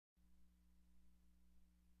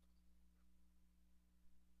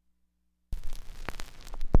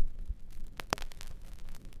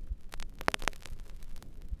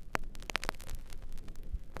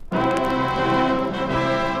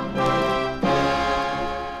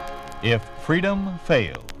If Freedom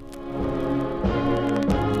Failed.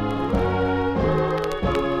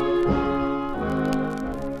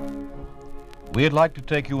 We'd like to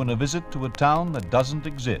take you on a visit to a town that doesn't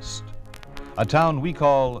exist, a town we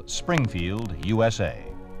call Springfield, USA.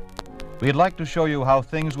 We'd like to show you how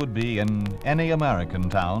things would be in any American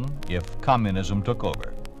town if communism took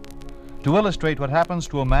over. To illustrate what happens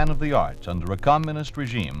to a man of the arts under a communist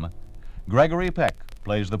regime, Gregory Peck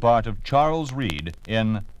plays the part of Charles Reed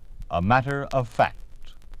in A Matter of Fact.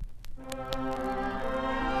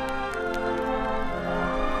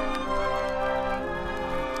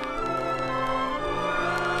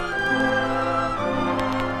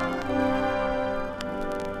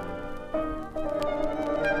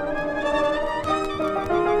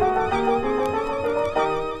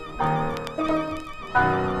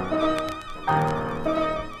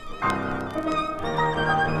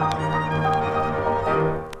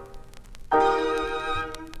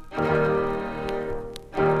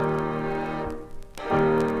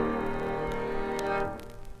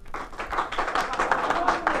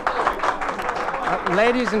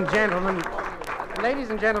 Ladies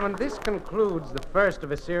and gentlemen, this concludes the first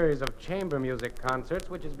of a series of chamber music concerts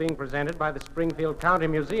which is being presented by the Springfield County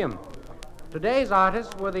Museum. Today's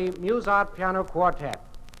artists were the Muse-Art Piano Quartet.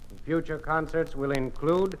 Future concerts will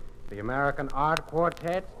include the American Art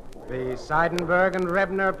Quartet, the Seidenberg and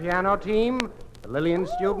Rebner Piano Team, the Lillian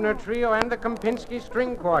Stubner Trio, and the Kempinski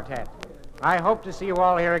String Quartet. I hope to see you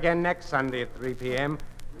all here again next Sunday at 3 p.m.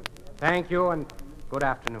 Thank you and good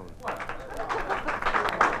afternoon.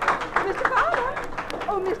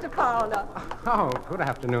 Mr. Fowler. Oh, good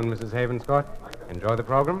afternoon, Mrs. Havenscourt. Enjoy the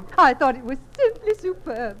program? I thought it was simply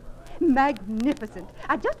superb. Magnificent.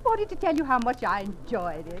 I just wanted to tell you how much I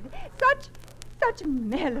enjoyed it. Such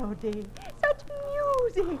melody, such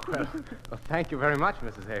music. Well, thank you very much,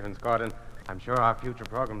 Mrs. Havenscourt, and I'm sure our future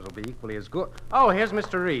programs will be equally as good. Oh, here's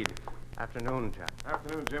Mr. Reed. Afternoon, Jack.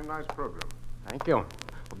 Afternoon, Jim. Nice program. Thank you.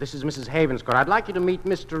 Well, this is Mrs. Havenscourt. I'd like you to meet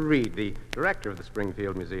Mr. Reed, the director of the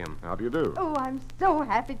Springfield Museum. How do you do? Oh, I'm so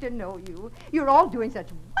happy to know you. You're all doing such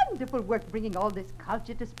wonderful work bringing all this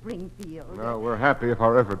culture to Springfield. Well, we're happy if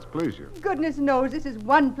our efforts please you. Goodness knows this is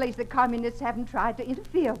one place the communists haven't tried to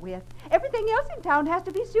interfere with. Everything else in town has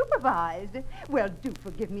to be supervised. Well, do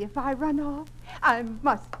forgive me if I run off. I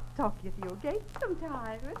must talk with you again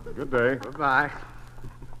sometime. Good day. Goodbye.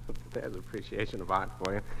 There's appreciation of art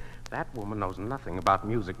for you. That woman knows nothing about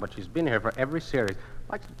music, but she's been here for every series.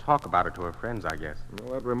 Likes to talk about it to her friends, I guess.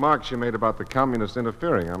 Well, that remark she made about the communists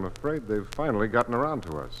interfering, I'm afraid they've finally gotten around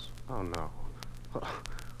to us. Oh, no.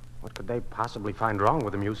 What could they possibly find wrong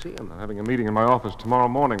with the museum? I'm having a meeting in my office tomorrow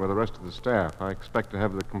morning with the rest of the staff. I expect to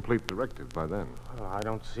have the complete directive by then. Oh, I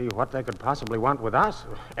don't see what they could possibly want with us.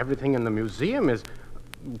 Everything in the museum is...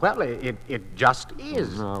 Well, it just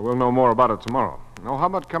is. We'll know more about it tomorrow. Oh, how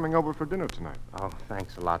about coming over for dinner tonight? Oh,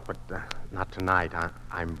 thanks a lot, but not tonight.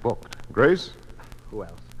 I'm booked. Grace? Who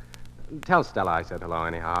else? Tell Stella I said hello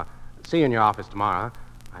anyhow. See you in your office tomorrow.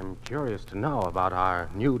 I'm curious to know about our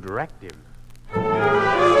new directive.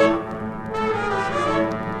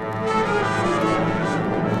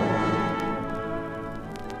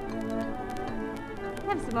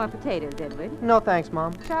 Have some more potatoes, Edward. No, thanks,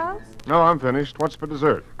 Mom. Charles? No, I'm finished. What's for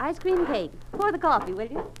dessert? Ice cream cake. Pour the coffee, will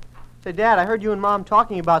you? Say, Dad, I heard you and Mom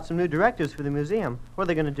talking about some new directives for the museum. What are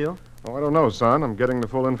they going to do? Oh, I don't know, son. I'm getting the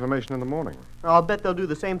full information in the morning. I'll bet they'll do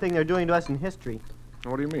the same thing they're doing to us in history.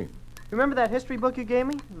 What do you mean? Remember that history book you gave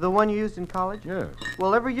me? The one you used in college? Yes.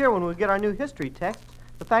 Well, every year when we get our new history texts,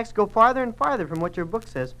 the facts go farther and farther from what your book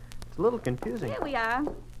says. It's a little confusing. Here we are.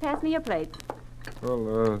 Pass me your plate.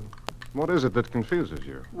 Well, what is it that confuses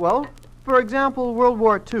you? Well, for example, World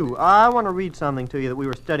War II. I want to read something to you that we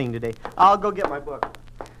were studying today. I'll go get my book.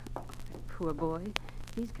 Poor boy.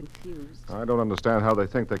 He's confused. I don't understand how they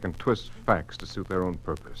think they can twist facts to suit their own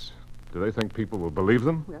purpose. Do they think people will believe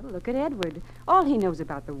them? Well, look at Edward. All he knows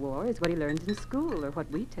about the war is what he learns in school or what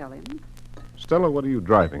we tell him. Stella, what are you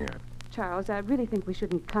driving at? Charles, I really think we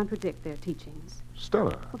shouldn't contradict their teachings.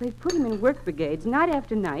 Stella. Well, they've put him in work brigades night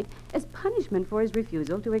after night as punishment for his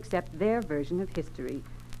refusal to accept their version of history.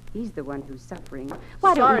 He's the one who's suffering.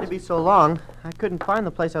 Sorry to be so long. I couldn't find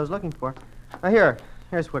the place I was looking for. Now,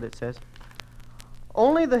 here's what it says.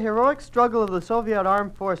 Only the heroic struggle of the Soviet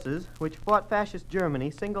armed forces, which fought fascist Germany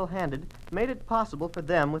single-handed, made it possible for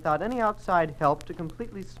them, without any outside help, to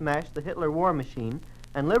completely smash the Hitler war machine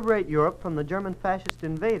and liberate Europe from the German fascist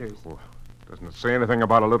invaders. Well, doesn't it say anything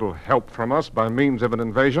about a little help from us by means of an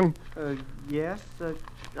invasion? Yes.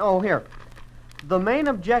 Here. The main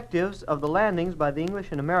objectives of the landings by the English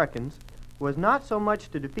and Americans was not so much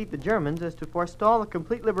to defeat the Germans as to forestall the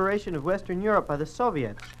complete liberation of Western Europe by the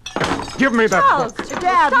Soviets. Give me that Charles, book.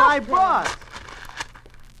 Dad, my boss!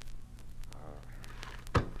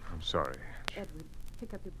 I'm sorry. Edward,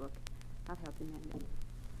 pick up your book. I'll help you manage.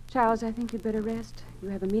 Charles, I think you'd better rest. You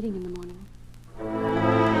have a meeting in the morning.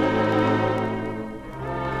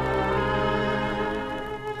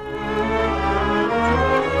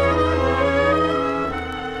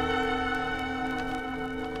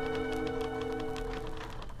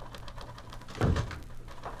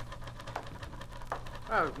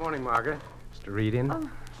 Oh, good morning, Margaret. Mr. Reed in? Oh,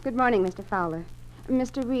 good morning, Mr. Fowler.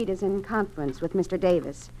 Mr. Reed is in conference with Mr.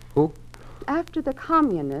 Davis. Who? After the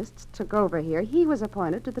communists took over here, he was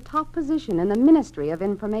appointed to the top position in the Ministry of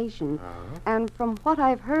Information. And from what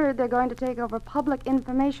I've heard, they're going to take over public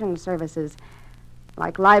information services,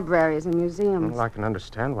 like libraries and museums. Well, I can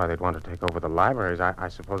understand why they'd want to take over the libraries. I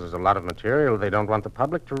suppose there's a lot of material they don't want the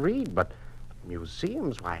public to read, but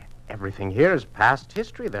museums, why, everything here is past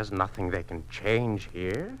history. There's nothing they can change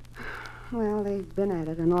here. Well, they've been at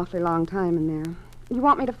it an awfully long time in there. You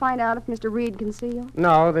want me to find out if Mr. Reed can see you?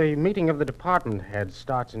 No, the meeting of the department heads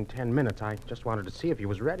starts in 10 minutes. I just wanted to see if he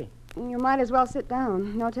was ready. You might as well sit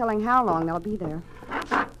down. No telling how long they'll be there.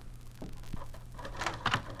 I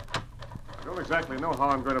don't exactly know how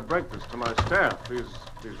I'm going to break this to my staff. These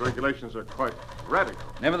regulations are quite radical.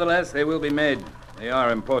 Nevertheless, they will be made. They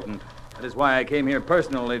are important. That is why I came here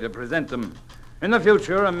personally to present them. In the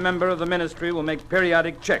future, a member of the ministry will make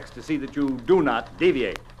periodic checks to see that you do not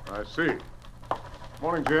deviate. I see.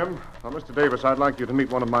 Morning, Jim. Mr. Davis, I'd like you to meet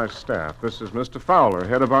one of my staff. This is Mr. Fowler,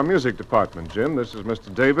 head of our music department. Jim, this is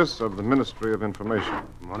Mr. Davis of the Ministry of Information.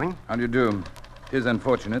 Good morning. How do you do? It is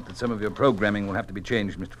unfortunate that some of your programming will have to be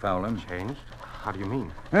changed, Mr. Fowler. Changed? How do you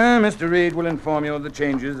mean? Mr. Reed will inform you of the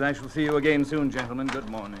changes. I shall see you again soon, gentlemen. Good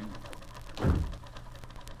morning.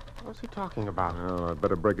 What's he talking about? Well, I'd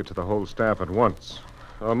better break it to the whole staff at once.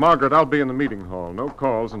 Margaret, I'll be in the meeting hall. No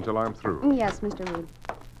calls until I'm through. Yes, Mr. Reed.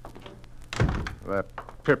 That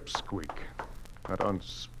pipsqueak. That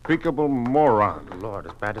unspeakable moron. Lord,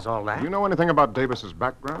 as bad as all that? Do you know anything about Davis's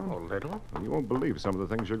background? A little. You won't believe some of the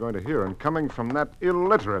things you're going to hear. And coming from that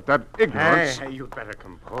illiterate, that ignorance... Hey, you'd better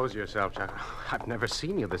compose yourself, Chuck. I've never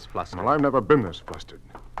seen you this flustered. Well, I've never been this flustered.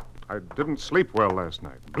 I didn't sleep well last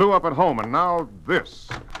night. Blew up at home, and now this.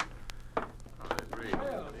 Good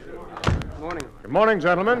morning. Good morning,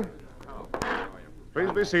 gentlemen.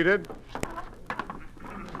 Please be seated.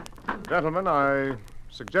 Gentlemen, I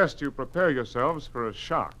suggest you prepare yourselves for a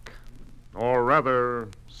shock. Or rather,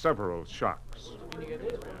 several shocks.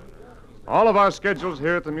 All of our schedules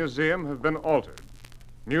here at the museum have been altered.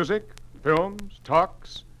 Music, films,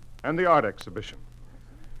 talks, and the art exhibition.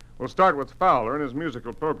 We'll start with Fowler and his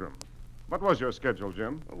musical program. What was your schedule,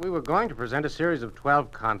 Jim? We were going to present a series of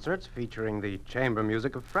 12 concerts featuring the chamber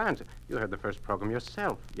music of France. You heard the first program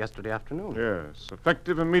yourself yesterday afternoon. Yes.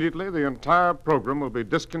 Effective immediately, the entire program will be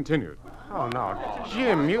discontinued. Oh, no.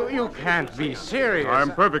 Jim, you can't be serious.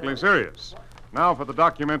 I'm perfectly serious. Now for the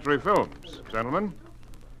documentary films, gentlemen.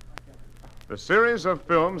 The series of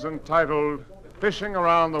films entitled Fishing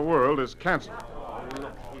Around the World is canceled.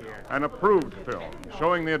 An approved film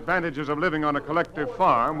showing the advantages of living on a collective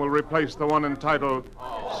farm will replace the one entitled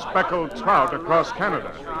Speckled Trout Across Canada.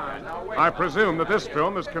 I presume that this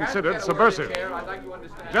film is considered subversive.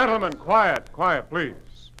 Gentlemen, quiet, please.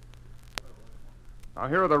 Now,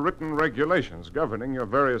 here are the written regulations governing your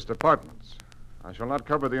various departments. I shall not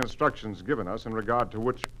cover the instructions given us in regard to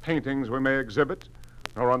which paintings we may exhibit,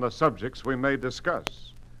 nor on the subjects we may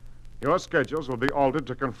discuss. Your schedules will be altered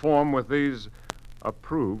to conform with these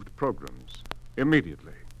approved programs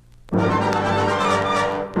immediately.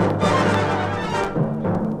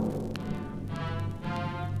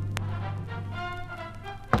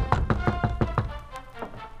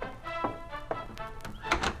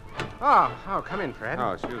 Oh, come in, Fred.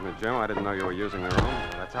 Oh, excuse me, Jim. I didn't know you were using the room.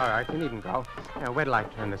 That's all right. You needn't go. Now, wait till I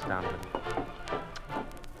turn this down a bit.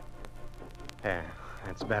 There,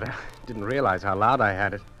 that's better. Didn't realize how loud I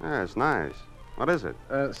had it. Yeah, it's nice. What is it?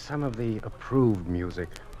 Some of the approved music.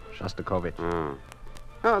 Shostakovich.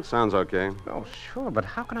 Oh, it sounds okay. Oh, sure, but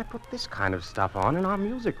how can I put this kind of stuff on in our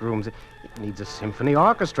music rooms? It needs a symphony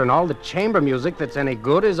orchestra, and all the chamber music that's any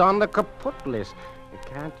good is on the kaput list. You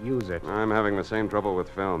can't use it. I'm having the same trouble with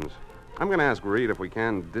films. I'm going to ask Reed if we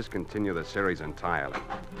can discontinue the series entirely.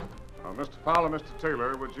 Mr. Fowler, Mr.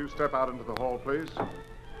 Taylor, would you step out into the hall, please?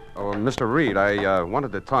 Oh, Mr. Reed, I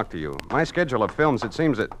wanted to talk to you. My schedule of films, it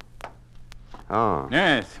seems that... Oh.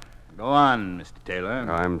 Yes. Go on, Mr. Taylor.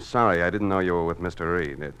 I'm sorry. I didn't know you were with Mr.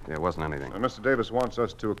 Reed. It wasn't anything. Mr. Davis wants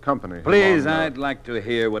us to accompany him. Please, I'd like to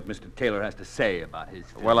hear what Mr. Taylor has to say about his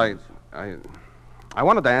films. Well, I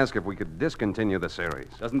wanted to ask if we could discontinue the series.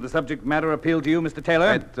 Doesn't the subject matter appeal to you, Mr.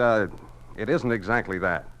 Taylor? It isn't exactly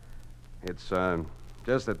that. It's,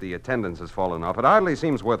 just that the attendance has fallen off. It hardly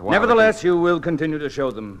seems worthwhile. Nevertheless, you will continue to show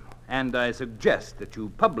them. And I suggest that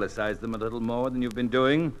you publicize them a little more than you've been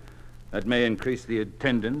doing. That may increase the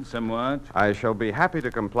attendance somewhat. I shall be happy to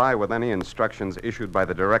comply with any instructions issued by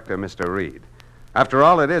the director, Mr. Reed. After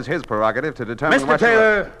all, it is his prerogative to determine Mr.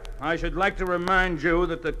 Taylor, I should like to remind you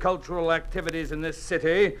that the cultural activities in this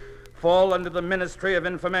city fall under the Ministry of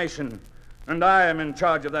Information, and I am in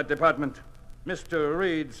charge of that department. Mr.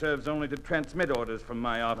 Reed serves only to transmit orders from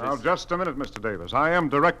my office. Now, just a minute, Mr. Davis. I am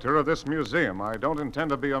director of this museum. I don't intend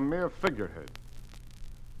to be a mere figurehead.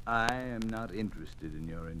 I am not interested in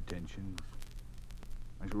your intentions.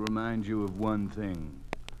 I shall remind you of one thing.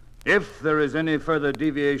 If there is any further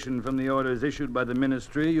deviation from the orders issued by the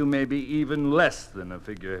ministry, you may be even less than a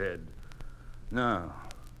figurehead. Now,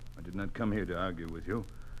 I did not come here to argue with you.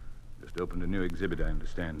 Just opened a new exhibit, I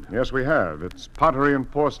understand. Yes, we have. It's pottery and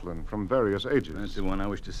porcelain from various ages. That's the one. I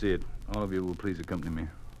wish to see it. All of you will please accompany me.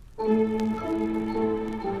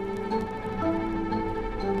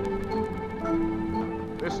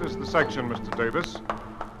 This is the section, Mr. Davis.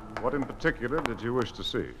 What in particular did you wish to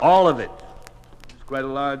see? All of it. It's quite a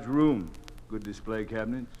large room. Good display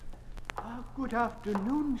cabinets. Good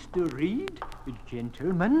afternoon, Mr. Reed.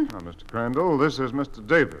 Gentlemen. Now, Mr. Crandall, this is Mr.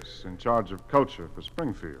 Davis, in charge of culture for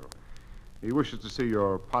Springfield. He wishes to see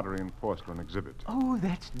your pottery and porcelain exhibit. Oh,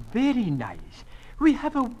 that's very nice. We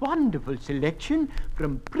have a wonderful selection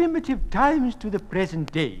from primitive times to the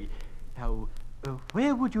present day. Now,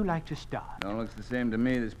 where would you like to start? It all looks the same to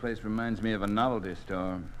me. This place reminds me of a novelty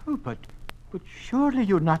store. Oh, but surely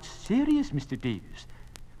you're not serious, Mr. Davis.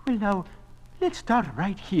 Well, now, let's start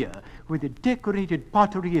right here with the decorated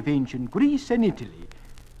pottery of ancient Greece and Italy.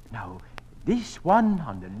 Now, this one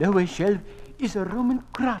on the lower shelf is a Roman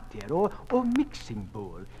crater or mixing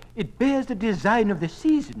bowl. It bears the design of the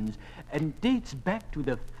seasons and dates back to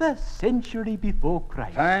the 1st century before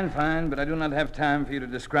Christ. Fine, but I do not have time for you to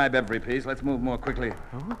describe every piece. Let's move more quickly.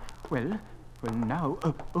 Oh, well, now,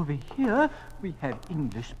 over here we have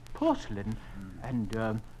English porcelain,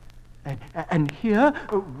 and here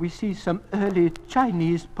we see some early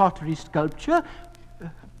Chinese pottery sculpture.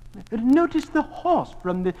 Notice the horse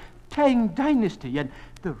from the Tang Dynasty and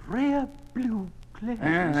the rare blue glaze.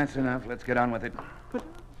 That's enough. Let's get on with it.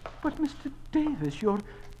 But Mr. Davis, you're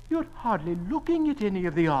hardly looking at any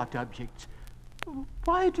of the art objects.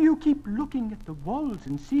 Why do you keep looking at the walls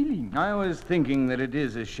and ceiling? I was thinking that it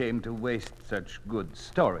is a shame to waste such good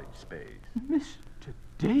storage space. Mr.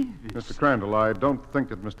 Davis. Mr. Crandall, I don't think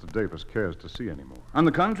that Mr. Davis cares to see any more. On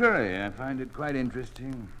the contrary, I find it quite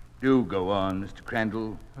interesting. Do go on, Mr.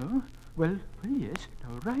 Crandall. Oh, well, yes.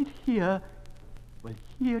 Now, right here,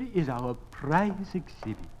 here is our prize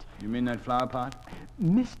exhibit. You mean that flower pot?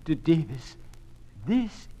 Mr. Davis,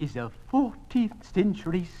 this is a 14th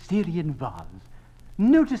century Syrian vase.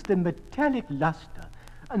 Notice the metallic luster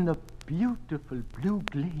and the beautiful blue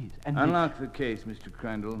glaze. And unlock the case, Mr.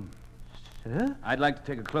 Crandall. Sir? I'd like to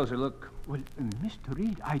take a closer look. Well, Mr.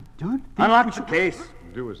 Reed, I don't think... Unlock the case.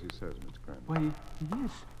 Do as he says, Mr. Crandall. Why,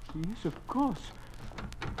 yes, of course.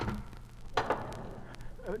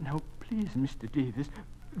 Now, please, Mr. Davis,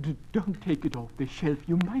 don't take it off the shelf.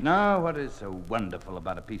 You might... Now, what is so wonderful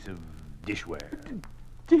about a piece of dishware?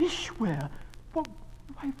 Dishware?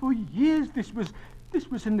 Why, for years this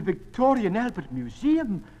was in the Victorian Albert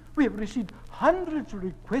Museum. We have received hundreds of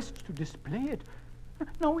requests to display it.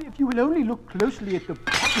 Now, if you will only look closely at the...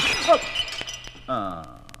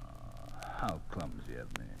 How clumsy of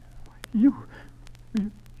me.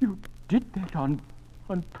 You did that on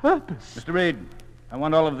purpose. Mr. Reed, I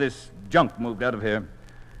want all of this junk moved out of here.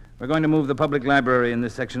 We're going to move the public library in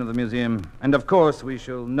this section of the museum. And, of course, we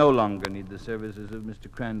shall no longer need the services of Mr.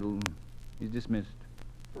 Crandall. He's dismissed.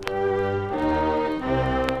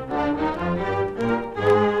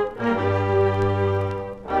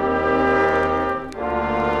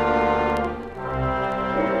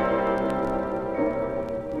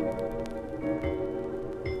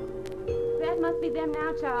 That must be them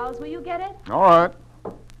now, Charles. Will you get it? All right.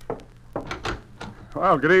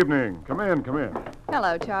 Well, good evening. Come in.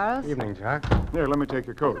 Hello, Charles. Evening, Jack. Here, let me take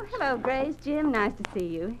your coat. Hello, Grace. Jim, nice to see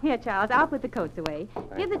you. Here, Charles, I'll put the coats away.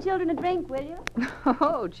 Give the children a drink, will you?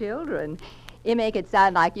 Oh, children. You make it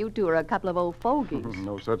sound like you two are a couple of old fogies.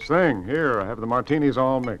 No such thing. Here, I have the martinis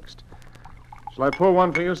all mixed. Shall I pour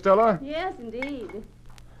one for you, Stella? Yes, indeed.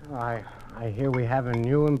 I hear we have a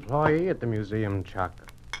new employee at the museum, Chuck.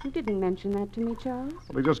 You didn't mention that to me, Charles.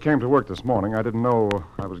 Well, he just came to work this morning. I didn't know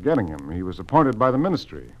I was getting him. He was appointed by the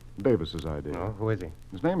ministry. Davis's idea. Oh, who is he?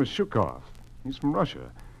 His name is Shukov. He's from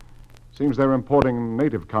Russia. Seems they're importing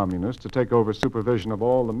native communists to take over supervision of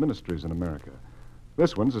all the ministries in America.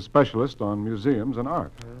 This one's a specialist on museums and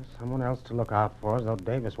art. Someone else to look out for, though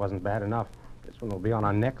Davis wasn't bad enough. This one will be on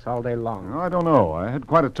our necks all day long. I don't know. I had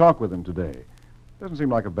quite a talk with him today. Doesn't seem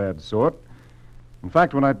like a bad sort. In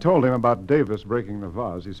fact, when I told him about Davis breaking the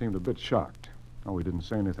vase, he seemed a bit shocked. Oh, he didn't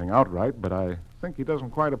say anything outright, but I think he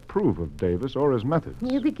doesn't quite approve of Davis or his methods.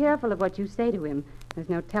 You be careful of what you say to him. There's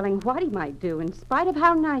no telling what he might do, in spite of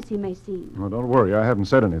how nice he may seem. Well, don't worry. I haven't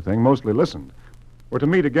said anything, mostly listened. We're to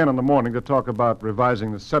meet again in the morning to talk about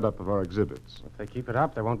revising the setup of our exhibits. If they keep it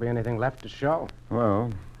up, there won't be anything left to show. Well,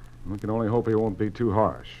 we can only hope he won't be too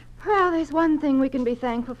harsh. Well, there's one thing we can be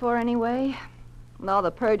thankful for anyway. With all the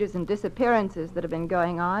purges and disappearances that have been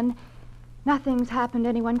going on, nothing's happened to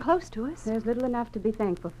anyone close to us. There's little enough to be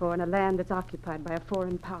thankful for in a land that's occupied by a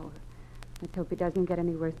foreign power. Let's hope it doesn't get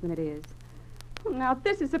any worse than it is. Now,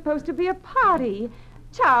 this is supposed to be a party.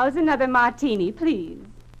 Charles, another martini, please.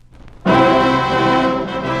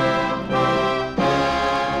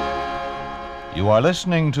 You are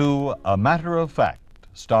listening to A Matter of Fact,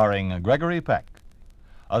 starring Gregory Peck.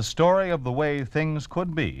 A story of the way things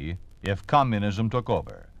could be if communism took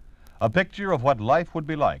over. A picture of what life would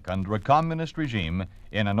be like under a communist regime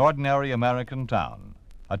in an ordinary American town.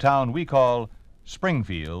 A town we call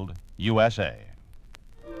Springfield, USA.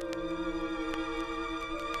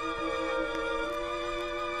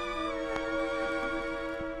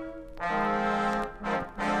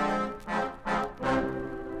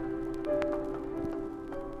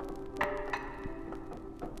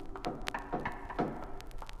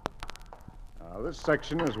 This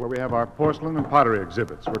section is where we have our porcelain and pottery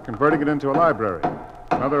exhibits. We're converting it into a library.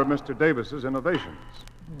 Another of Mr. Davis's innovations.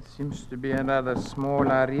 It seems to be a rather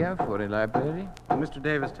small area for a library. And Mr.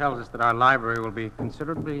 Davis tells us that our library will be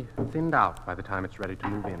considerably thinned out by the time it's ready to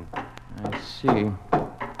move in. I see.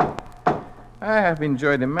 I have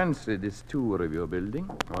enjoyed immensely this tour of your building.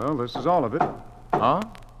 Well, this is all of it. Huh?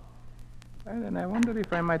 Well, then I wonder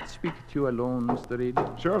if I might speak to you alone, Mr. Reed.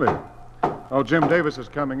 Surely. Oh, Jim Davis is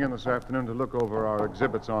coming in this afternoon to look over our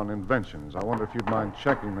exhibits on inventions. I wonder if you'd mind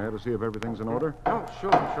checking there to see if everything's in order? Oh,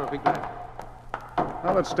 sure, be glad.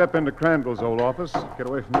 Now, let's step into Crandall's old office, get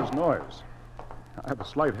away from this noise. I have a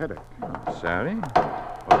slight headache. Oh, sorry.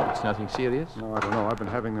 Well, it's nothing serious? No, I don't know. I've been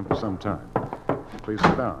having them for some time. Please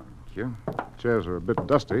sit down. Thank you. Chairs are a bit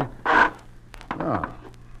dusty. Now,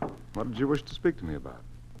 what did you wish to speak to me about?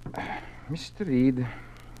 Mr. Reed,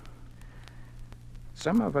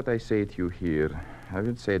 some of what I say to you here, I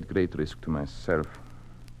will say at great risk to myself,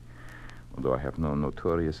 although I have no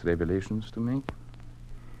notorious revelations to make.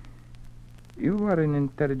 You are an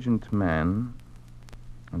intelligent man,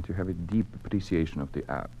 and you have a deep appreciation of the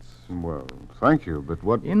arts. Well, thank you, but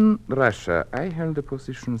what... In Russia, I held a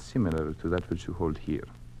position similar to that which you hold here.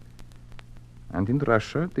 And in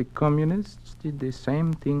Russia, the communists did the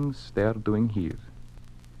same things they are doing here.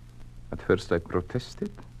 At first I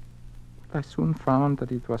protested, but I soon found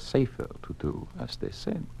that it was safer to do as they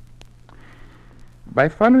said. By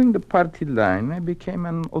following the party line, I became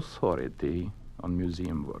an authority on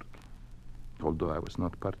museum work, although I was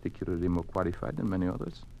not particularly more qualified than many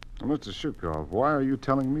others. Mr. Shukov, why are you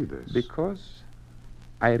telling me this? Because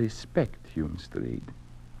I respect you, Mr. Reed,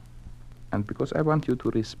 and because I want you to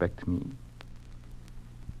respect me.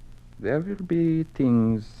 There will be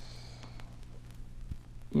things,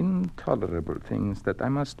 intolerable things, that I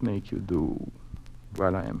must make you do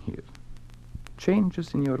while I am here.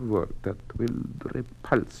 Changes in your work that will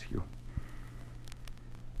repulse you.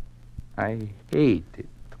 I hate it,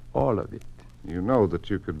 all of it. You know that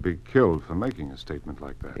you could be killed for making a statement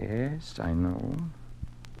like that. Yes, I know.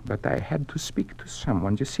 But I had to speak to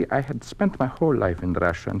someone. You see, I had spent my whole life in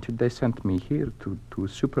Russia until they sent me here to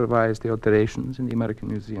supervise the alterations in the American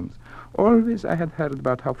museums. Always I had heard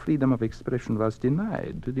about how freedom of expression was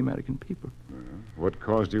denied to the American people. What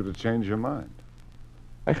caused you to change your mind?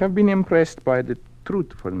 I have been impressed by the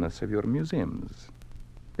truthfulness of your museums.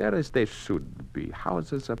 There, as they should be,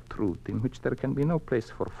 houses of truth in which there can be no place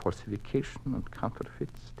for falsification and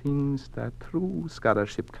counterfeits, things that true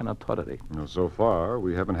scholarship cannot tolerate. Well, so far,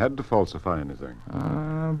 we haven't had to falsify anything.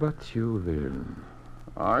 Ah, but you will.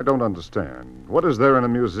 I don't understand. What is there in a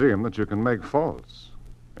museum that you can make false?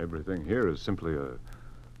 Everything here is simply a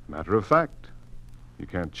matter of fact. You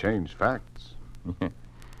can't change facts.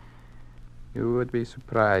 You would be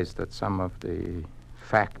surprised at some of the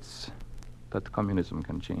facts that communism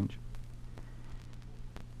can change.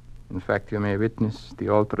 In fact, you may witness the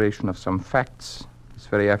alteration of some facts this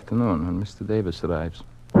very afternoon when Mr. Davis arrives.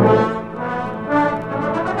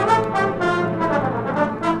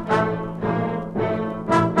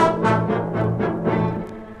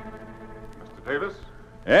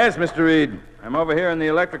 Yes, Mr. Reed. I'm over here in the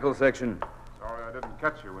electrical section. Sorry I didn't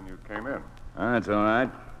catch you when you came in. That's all right.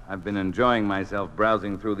 I've been enjoying myself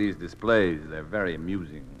browsing through these displays. They're very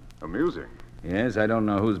amusing. Amusing? Yes, I don't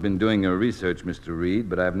know who's been doing your research, Mr. Reed,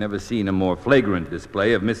 but I've never seen a more flagrant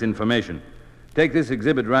display of misinformation. Take this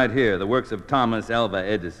exhibit right here, the works of Thomas Alva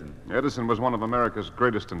Edison. Edison was one of America's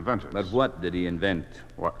greatest inventors. But what did he invent?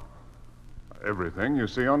 What? Everything you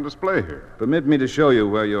see on display here. Permit me to show you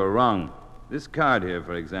where you're wrong. This card here,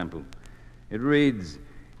 for example. It reads,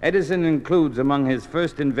 Edison includes among his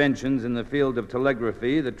first inventions in the field of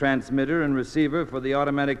telegraphy the transmitter and receiver for the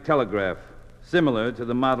automatic telegraph, similar to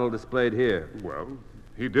the model displayed here. Well,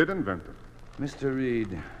 he did invent it. Mr.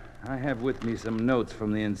 Reed, I have with me some notes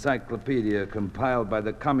from the encyclopedia compiled by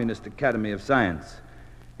the Communist Academy of Science.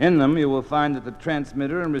 In them, you will find that the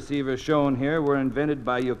transmitter and receiver shown here were invented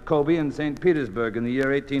by Jacobi in St. Petersburg in the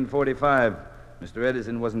year 1845. Mr.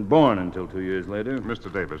 Edison wasn't born until 2 years later.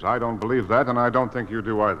 Mr. Davis, I don't believe that, and I don't think you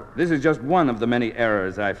do either. This is just one of the many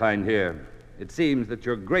errors I find here. It seems that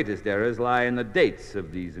your greatest errors lie in the dates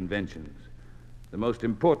of these inventions. The most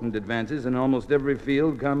important advances in almost every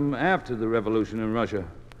field come after the revolution in Russia.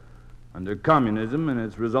 Under communism and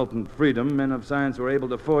its resultant freedom, men of science were able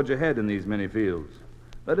to forge ahead in these many fields.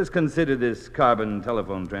 Let us consider this carbon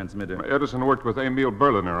telephone transmitter. Edison worked with Emil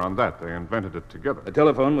Berliner on that. They invented it together. The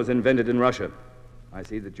telephone was invented in Russia. I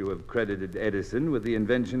see that you have credited Edison with the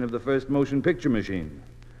invention of the first motion picture machine.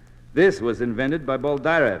 This was invented by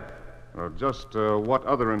Boldyrev. Just what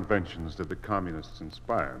other inventions did the communists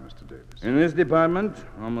inspire, Mr. Davis? In this department,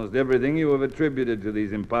 almost everything you have attributed to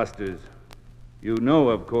these imposters. You know,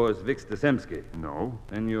 of course, Vix Dasemsky. No.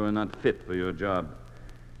 Then you are not fit for your job.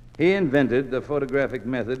 He invented the photographic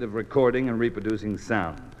method of recording and reproducing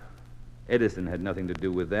sound. Edison had nothing to do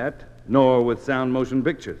with that, nor with sound motion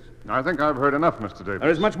pictures. I think I've heard enough, Mr. Davis. There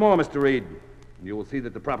is much more, Mr. Reed. You will see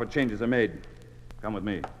that the proper changes are made. Come with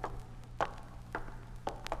me.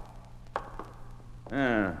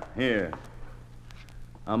 Here.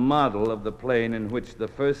 A model of the plane in which the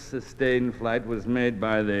first sustained flight was made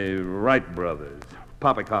by the Wright brothers,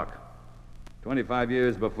 Poppycock. 25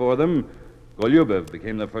 years before them, Golubev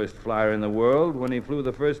became the first flyer in the world when he flew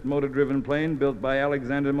the first motor-driven plane built by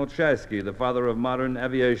Alexander Moltchasky, the father of modern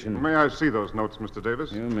aviation. May I see those notes, Mr.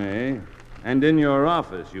 Davis? You may. And in your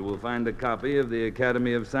office, you will find a copy of the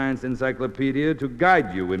Academy of Science Encyclopedia to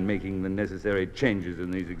guide you in making the necessary changes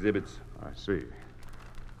in these exhibits. I see.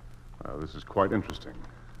 This is quite interesting.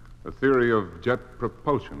 The theory of jet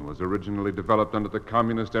propulsion was originally developed under the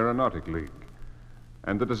Communist Aeronautic League.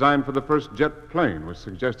 And the design for the first jet plane was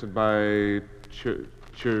suggested by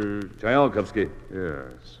Tsiolkovsky.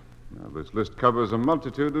 Yes. Now, this list covers a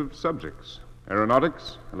multitude of subjects.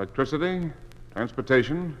 Aeronautics, electricity,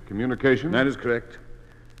 transportation, communication. That is correct.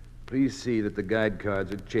 Please see that the guide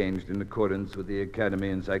cards are changed in accordance with the Academy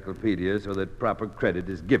Encyclopedia so that proper credit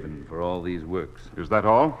is given for all these works. Is that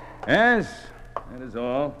all? Yes, that is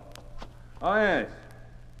all. Oh, yes.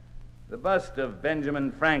 The bust of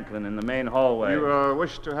Benjamin Franklin in the main hallway. You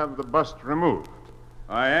wish to have the bust removed?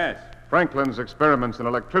 Oh, yes. Franklin's experiments in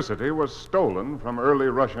electricity was stolen from early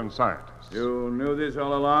Russian scientists. You knew this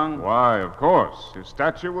all along? Why, of course. His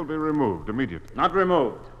statue will be removed immediately. Not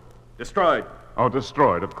removed. Destroyed. Oh,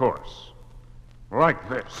 destroyed, of course. Like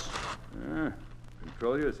this.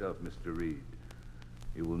 Control yourself, Mr. Reed.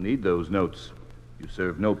 You will need those notes. You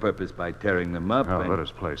serve no purpose by tearing them up. Now, let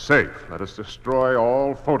us play safe. Let us destroy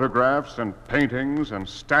all photographs and paintings and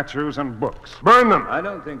statues and books. Burn them! I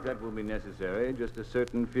don't think that will be necessary. Just a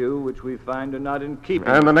certain few which we find are not in keeping.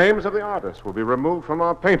 And the names of the artists will be removed from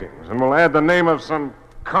our paintings, and we'll add the name of some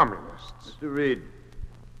communists. Mr. Reed,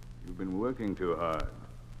 you've been working too hard.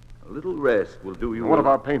 A little rest will do you What of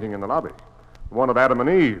our painting in the lobby? The one of Adam and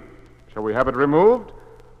Eve. Shall we have it removed?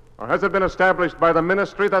 Or has it been established by the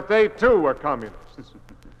ministry that they, too, were communists?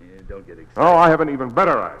 Don't get excited. Oh, I have an even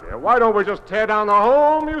better idea. Why don't we just tear down the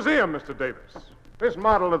whole museum, Mr. Davis? This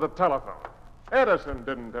model of the telephone. Edison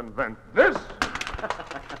didn't invent this.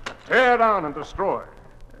 Tear down and destroy.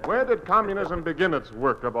 Where did communism begin its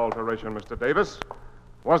work of alteration, Mr. Davis?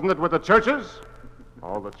 Wasn't it with the churches?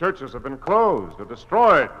 All the churches have been closed or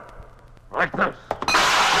destroyed. Like this.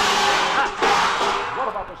 What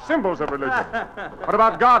about the symbols of religion? What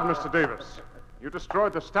about God, Mr. Davis? You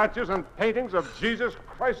destroyed the statues and paintings of Jesus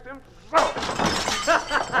Christ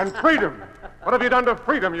himself. And freedom. What have you done to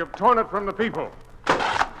freedom? You've torn it from the people.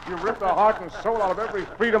 You've ripped the heart and soul out of every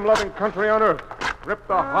freedom-loving country on earth. Ripped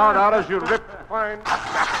the heart out as you ripped fine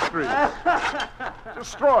streets.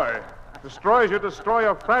 Destroy. Destroy as you destroy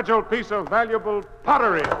a fragile piece of valuable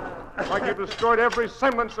pottery. Like you destroyed every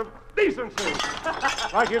semblance of decency.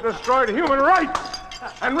 Like you destroyed human rights.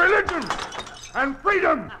 and religion and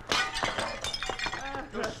freedom.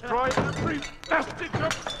 Destroy every vestige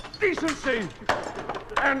of decency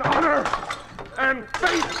and honor and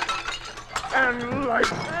faith and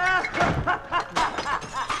life.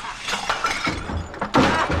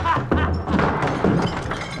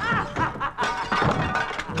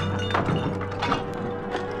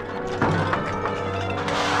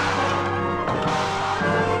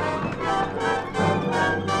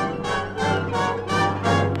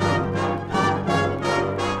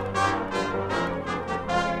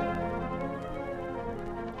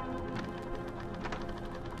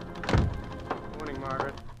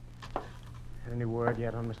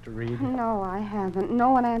 Yet on Mr. Reed? No, I haven't. No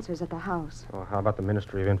one answers at the house. Well, how about the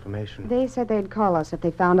Ministry of Information? They said they'd call us if they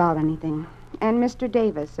found out anything. And Mr.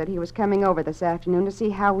 Davis said he was coming over this afternoon to see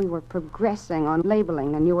how we were progressing on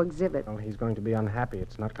labeling the new exhibit. Well, he's going to be unhappy.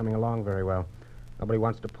 It's not coming along very well. Nobody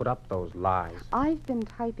wants to put up those lies. I've been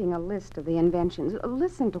typing a list of the inventions.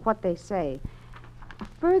 Listen to what they say.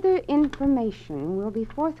 Further information will be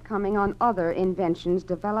forthcoming on other inventions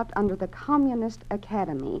developed under the Communist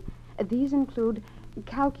Academy. These include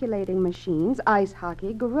calculating machines, ice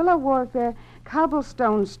hockey, guerrilla warfare,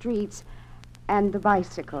 cobblestone streets, and the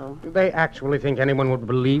bicycle. Do they actually think anyone would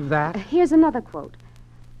believe that? Here's another quote.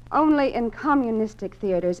 Only in communistic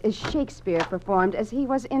theaters is Shakespeare performed as he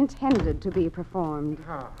was intended to be performed.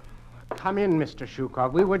 Oh. Come in, Mr.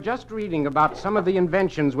 Shukov. We were just reading about some of the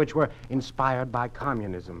inventions which were inspired by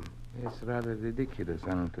communism. It's rather ridiculous,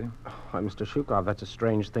 isn't it? Oh, Mr. Shukov, that's a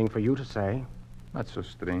strange thing for you to say. Not so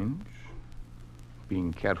strange.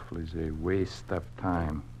 Being careful is a waste of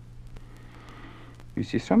time. You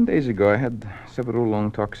see, some days ago I had several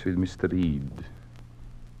long talks with Mr. Reed.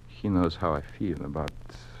 He knows how I feel about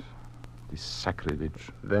this sacrilege.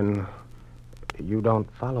 Then you don't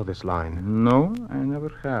follow this line? No, I never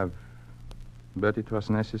have. But it was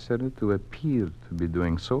necessary to appear to be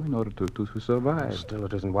doing so in order to survive. Still,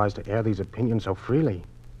 it isn't wise to air these opinions so freely.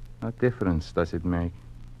 What difference does it make?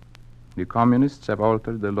 The communists have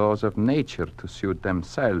altered the laws of nature to suit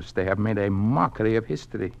themselves. They have made a mockery of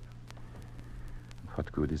history.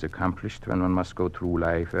 What good is accomplished when one must go through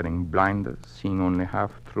life wearing blinders, seeing only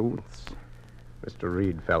half-truths? Mr.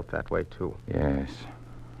 Reed felt that way, too. Yes.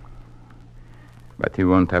 But he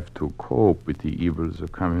won't have to cope with the evils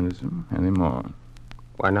of communism anymore.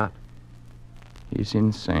 Why not? He's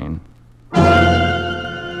insane.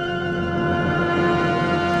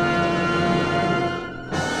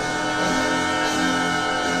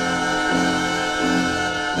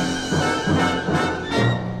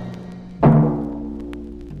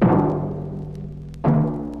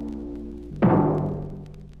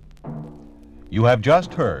 You have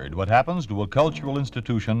just heard what happens to a cultural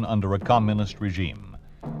institution under a communist regime.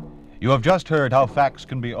 You have just heard how facts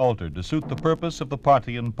can be altered to suit the purpose of the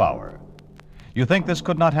party in power. You think this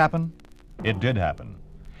could not happen? It did happen.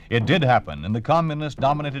 It did happen in the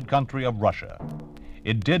communist-dominated country of Russia.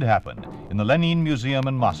 It did happen in the Lenin Museum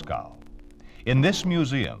in Moscow. In this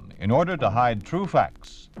museum, in order to hide true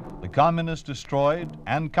facts, the communists destroyed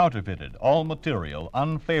and counterfeited all material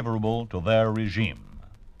unfavorable to their regime.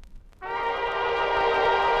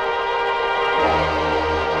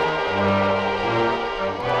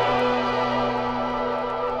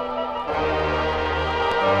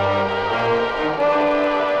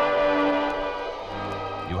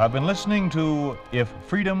 You have been listening to If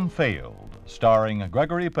Freedom Failed, starring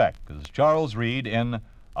Gregory Peck as Charles Reed in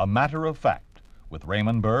A Matter of Fact, with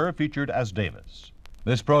Raymond Burr featured as Davis.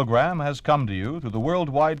 This program has come to you through the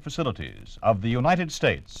worldwide facilities of the United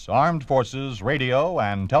States Armed Forces Radio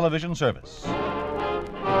and Television Service.